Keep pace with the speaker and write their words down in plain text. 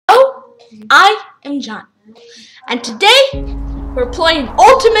I am John, and today we're playing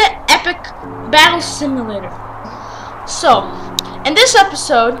Ultimate Epic Battle Simulator. So, in this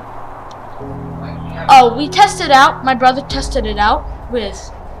episode, we tested out, my brother tested it out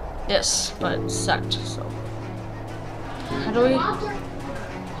with this, but it sucked, so.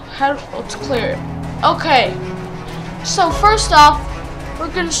 Let's clear it. Okay, so first off,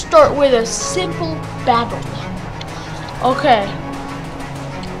 we're gonna start with a simple battle. Okay.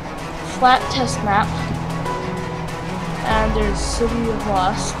 Flat test map, and there's City of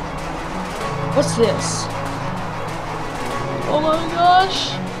Lost. What's this? Oh my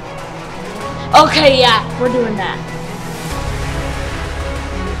gosh. Okay, yeah, we're doing that.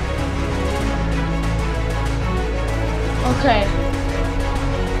 Okay,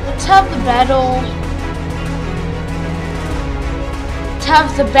 let's have the battle. Let's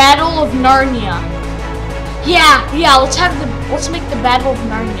have the Battle of Narnia. Yeah, let's make the Battle of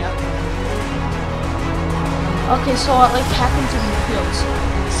Narnia. Okay, so what like happens in the fields?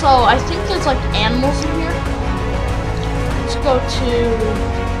 So I think there's like animals in here. Let's go to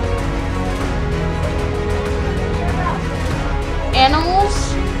animals.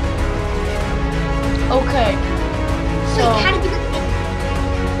 Okay. So wait, how did you get it?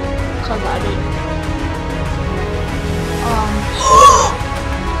 Cause I did.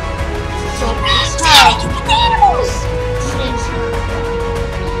 So let's have Animals!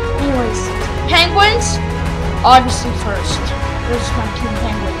 anyways, penguins. Obviously first. There's my two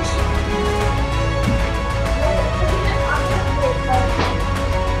penguins.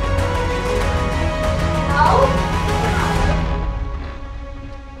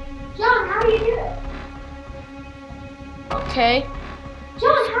 John, how do you do it? Okay.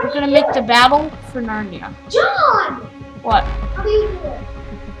 John, how We're do gonna you make do the it? battle for Narnia. John! What? How do you do it?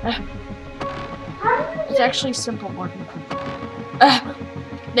 How do you do It's it? actually simple, Morgan.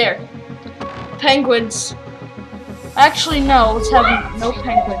 There. Penguins. Actually, no. Let's have no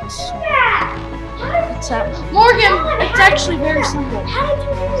penguins. Yeah! Let's have Morgan. It's actually very simple. How did you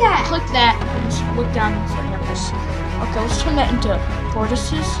do that? Click that and just look down into the numbers. Okay, let's turn that into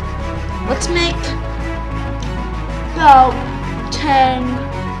tortoises. Let's make about 10,000.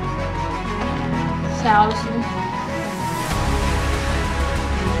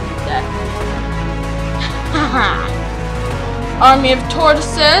 That. Haha. Army of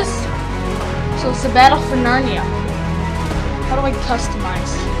tortoises. So it's the battle for Narnia. How do I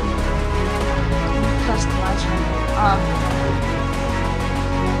customize?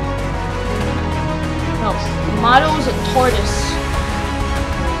 No, the motto is a tortoise.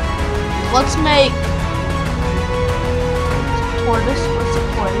 Let's make tortoise. What's a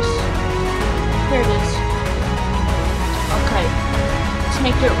tortoise? Here it is. Okay, let's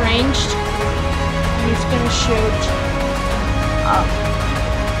make it ranged. And he's gonna shoot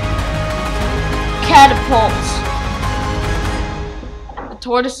catapults. The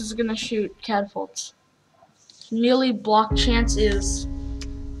tortoise is gonna shoot catapults. Melee block chance is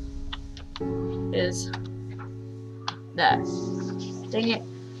that. Dang it.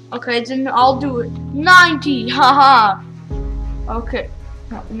 Okay, then I'll do it. 90. Haha. Okay.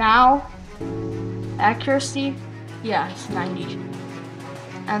 Now accuracy. Yeah, it's 90.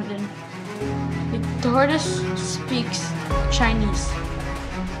 And then the tortoise speaks Chinese.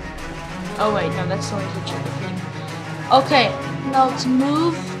 Oh wait, no, that's the language of the thing. Okay, now let's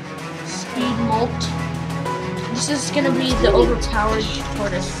move, speed molt. This is gonna be the overpowered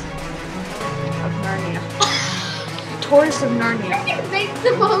tortoise of Narnia. Tortoise of Narnia. It makes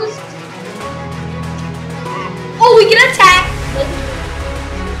the most. Oh, we can attack!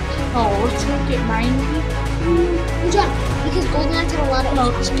 Oh, let's make it 90. John, because Golden Knights had a lot of.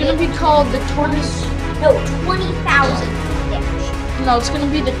 No, it's gonna be called the tortoise. No, 20,000 damage. No, it's gonna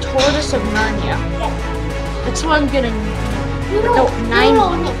be the tortoise of Narnia. Yeah. That's what I'm getting. No, 90.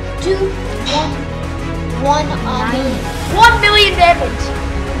 No. Do 1 million damage. 1 million damage.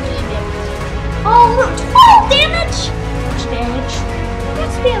 Oh, look, 12 damage. Much damage.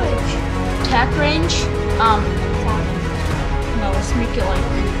 That's damage. Attack range. No, let's make it like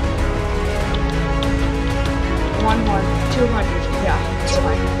one more. 200. Yeah, that's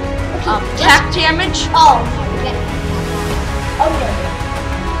fine. Attack damage. Oh, no, we get it. Okay.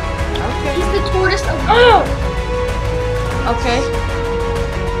 Okay. He's the tortoise of. Oh. Okay.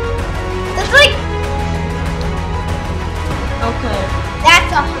 That's like. Okay.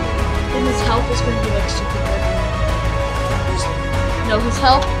 That's 100. Then his health is gonna be like super good. No, his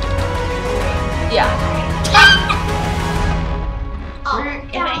health. Yeah. We're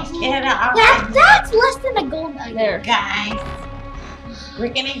gonna get off. That's less than a gold nugget. There. Guys,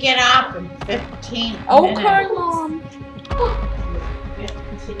 we're gonna get off in 15 Okay, minutes. Mom.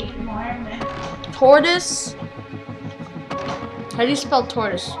 Tortoise. How do you spell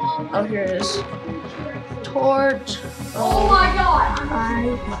tortoise? Oh, here it is. Oh my god.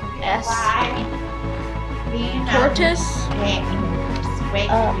 I-S. Tortoise.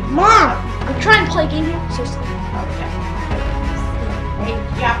 Mom, I'm trying to play a game here. Seriously.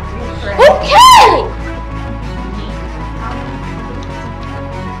 Okay!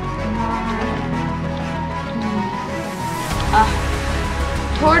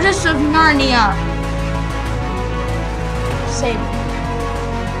 Tortoise of Narnia. Same.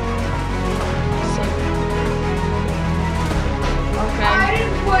 Okay.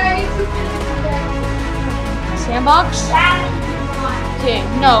 Sandbox? Okay,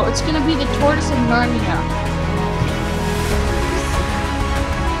 no, it's gonna be the Tortoise of Narnia.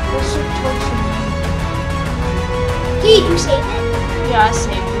 What's the Tortoise of Narnia? Did you save it? Yeah, I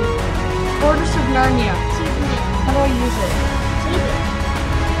saved it. Tortoise of Narnia. How do I use it? Save it.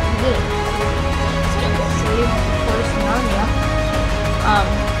 I did. Save Tortoise of Narnia.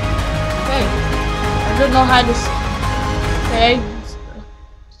 Okay. I don't know how to. Okay.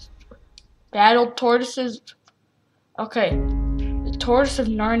 Battle tortoises. Okay. The Tortoise of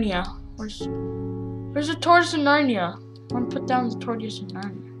Narnia. Where's the Tortoise of Narnia? I'm gonna put down the Tortoise of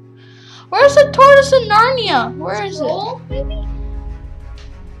Narnia. Where's the Tortoise of Narnia? Where is it? Maybe?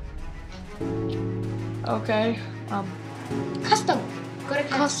 Okay. Custom. Go to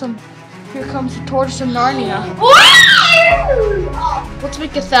Custom. Here comes the Tortoise of Narnia. Oh. Let's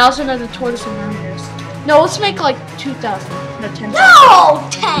make 1,000 of the Tortoise of Narnia. No, let's make like 2,000. No, 10,000. No!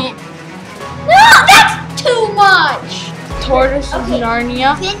 10! No, that's too much! Tortoise of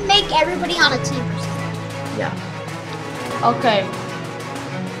Narnia. Then make everybody on a team or something. Yeah. Okay.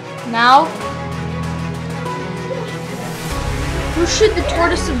 Now, who should the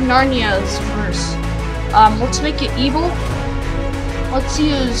Tortoise of Narnia is first? Let's make it evil. Let's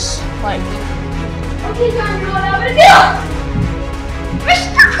use like. Okay, guys, you know what I'm gonna do?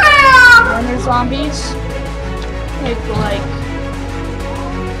 Mr. Crab! Runner zombies. Make like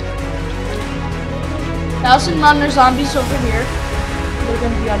 1,000 runner zombies over here. They're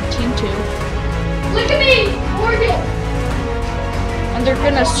gonna be on team 2. Look at me, Morgan. And they're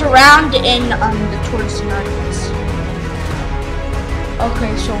gonna surround in the Tortoise of Narnia.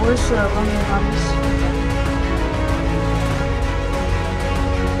 Okay, so where's the runner zombies?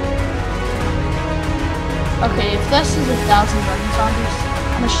 Okay, if this is 1,000 running zombies,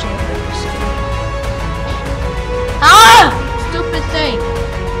 I'm ashamed of this. Ah! Stupid thing.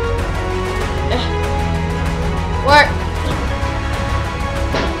 Work.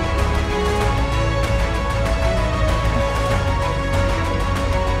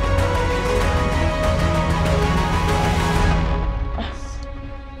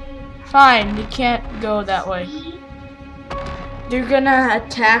 Fine, you can't go that way. They're gonna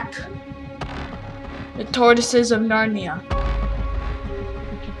attack the tortoises of Narnia.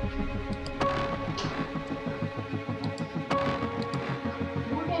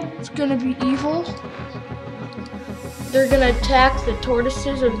 It's gonna be evil. They're gonna attack the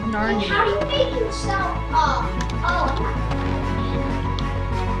tortoises of Narnia. How do you make yourself a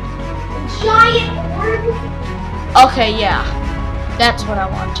giant orb? Okay, yeah. That's what I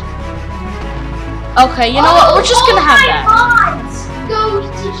want. Okay, you know what? We're just gonna have that. Mods go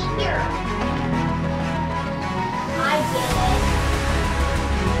to here. I get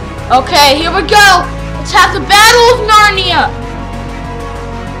it. Okay, here we go. Let's have the Battle of Narnia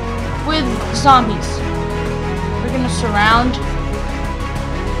with zombies. We're gonna surround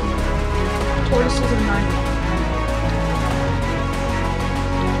tortoises of Narnia.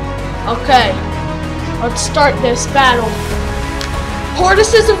 Okay, let's start this battle.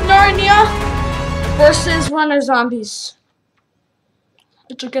 Tortoises of Narnia versus runner zombies.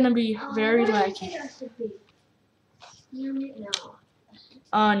 It's gonna be very laggy.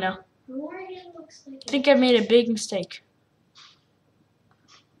 Oh no. I think I made a big mistake.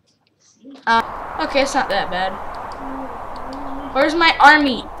 Okay, it's not that bad. Where's my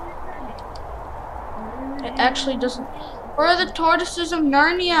army? It actually doesn't. Where are the tortoises of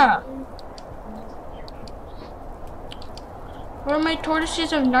Narnia? Where are my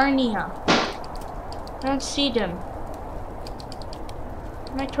tortoises of Narnia? I don't see them.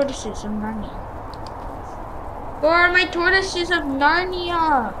 My tortoises of Narnia. Where are my tortoises of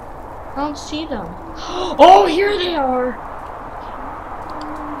Narnia? I don't see them. Oh, here they are.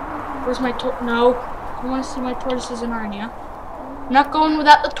 Where's my no? I want to see my tortoises of Narnia. I'm not going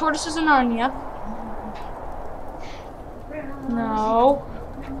without the tortoises of Narnia. No.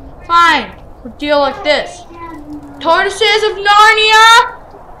 Fine. We'll deal like this. Tortoises of Narnia!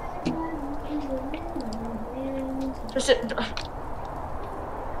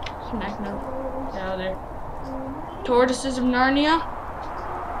 Connect now. Get out of there. Tortoises of Narnia.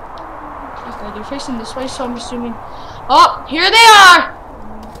 Okay, they're facing this way, so I'm assuming. Oh, here they are!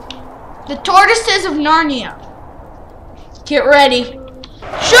 The tortoises of Narnia. Get ready.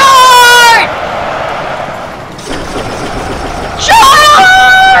 Shoot!